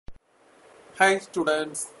Hi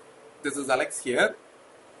students, this is Alex here.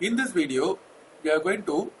 In this video, we are going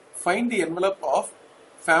to find the envelope of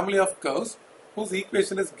family of curves whose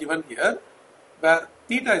equation is given here where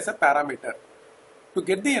theta is a parameter. To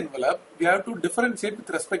get the envelope, we have to differentiate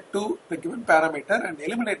with respect to the given parameter and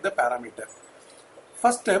eliminate the parameter.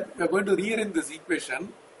 First step, we are going to rearrange this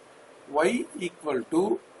equation y equal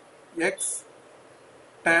to x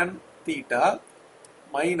tan theta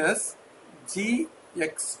minus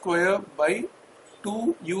gx square by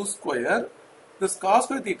 2u square. This cos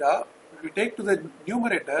square theta, if we take to the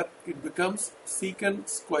numerator, it becomes secant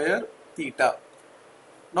square theta.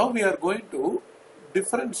 Now we are going to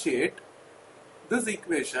differentiate this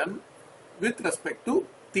equation with respect to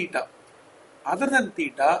theta. Other than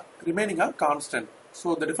theta, remaining are constant.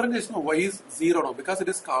 So the differentiation of y is 0 now because it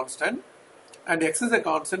is constant and x is a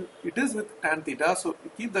constant. It is with tan theta, so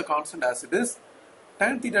we keep the constant as it is.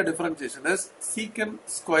 Tan theta differentiation is secant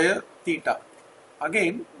square theta.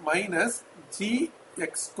 Again, minus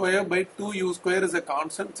gx square by 2u square is a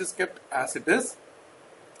constant which is kept as it is.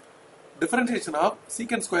 Differentiation of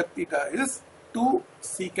secant square theta is 2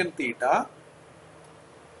 secant theta.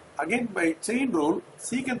 Again, by chain rule,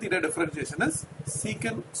 secant theta differentiation is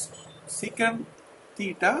secant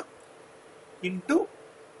theta into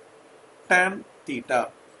tan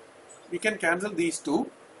theta. We can cancel these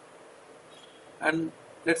two and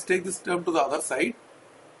let's take this term to the other side.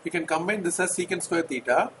 We can combine this as secant square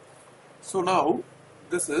theta. So now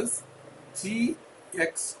this is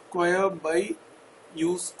gx square by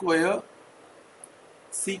u square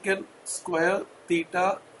secant square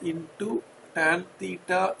theta into tan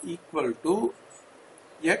theta equal to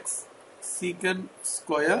x secant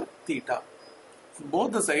square theta. From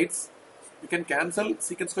both the sides, we can cancel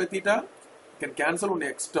secant square theta, we can cancel only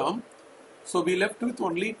x term. So we left with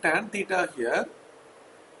only tan theta here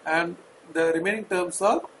and the remaining terms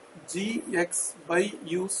are gx by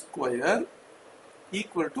u square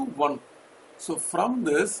equal to 1. So from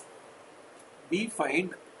this we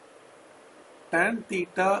find tan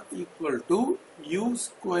theta equal to u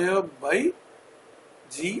square by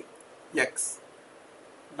gx.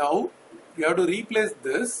 Now we have to replace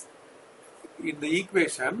this in the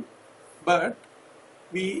equation, but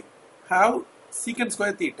we have secant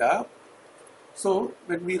square theta. So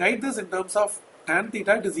when we write this in terms of tan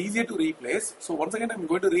theta, it is easier to replace. So once again I am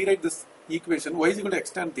going to rewrite this equation. Y is equal to x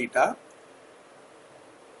tan theta.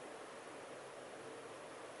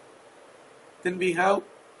 Then we have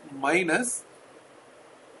minus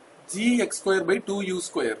gx square by 2u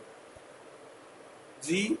square.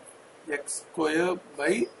 Gx square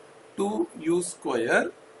by 2u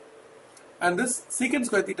square. And this secant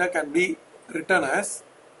square theta can be written as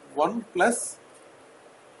 1 plus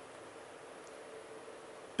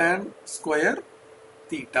tan square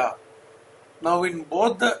theta. Now in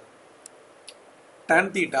both the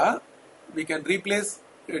tan theta, we can replace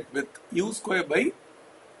it with u square by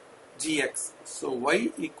gx. So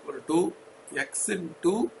y equal to x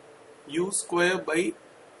into u square by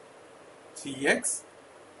gx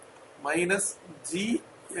minus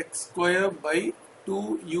gx square by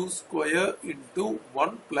 2u square into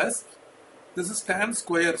 1 plus, this is tan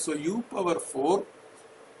square, so u power 4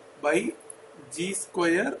 by g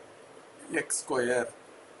square x square.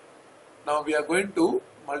 Now we are going to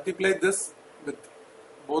multiply this with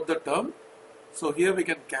both the term. So here we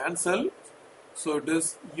can cancel. So it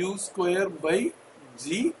is u square by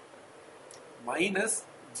g minus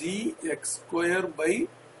gx square by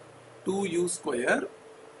 2u square,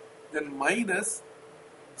 then minus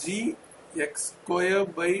gx square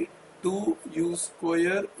by 2u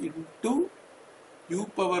square into u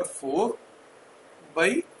power 4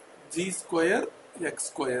 by g square x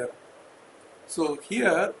square. So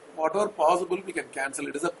here whatever possible we can cancel.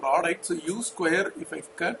 It is a product, so u square, if I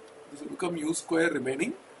cut, this will become u square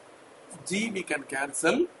remaining. G we can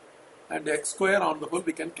cancel and x square on the whole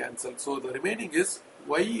we can cancel. So the remaining is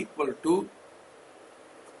y equal to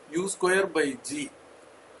u square by g.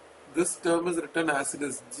 This term is written as it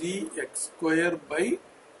is gx square by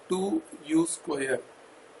 2u square.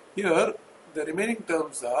 Here the remaining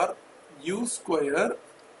terms are u square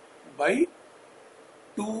by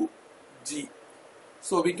 2g.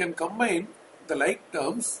 So we can combine the like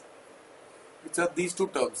terms, which are these two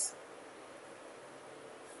terms.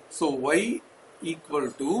 So y equal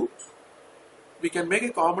to, we can make a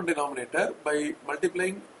common denominator by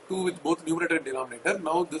multiplying 2 with both numerator and denominator.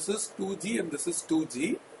 Now this is 2g and this is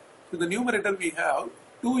 2g. So the numerator we have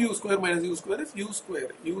 2u square minus u square is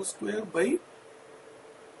u square by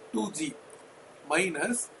 2g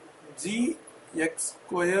minus gx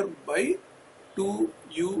square by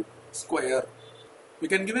 2u square. We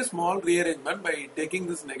can give a small rearrangement by taking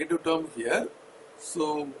this negative term here.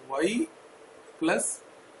 So y plus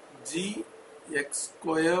g x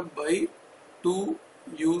square by 2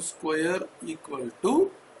 u square equal to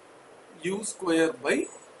u square by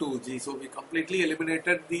 2g. So we completely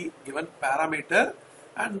eliminated the given parameter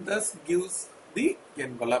and thus gives the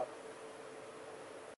envelope.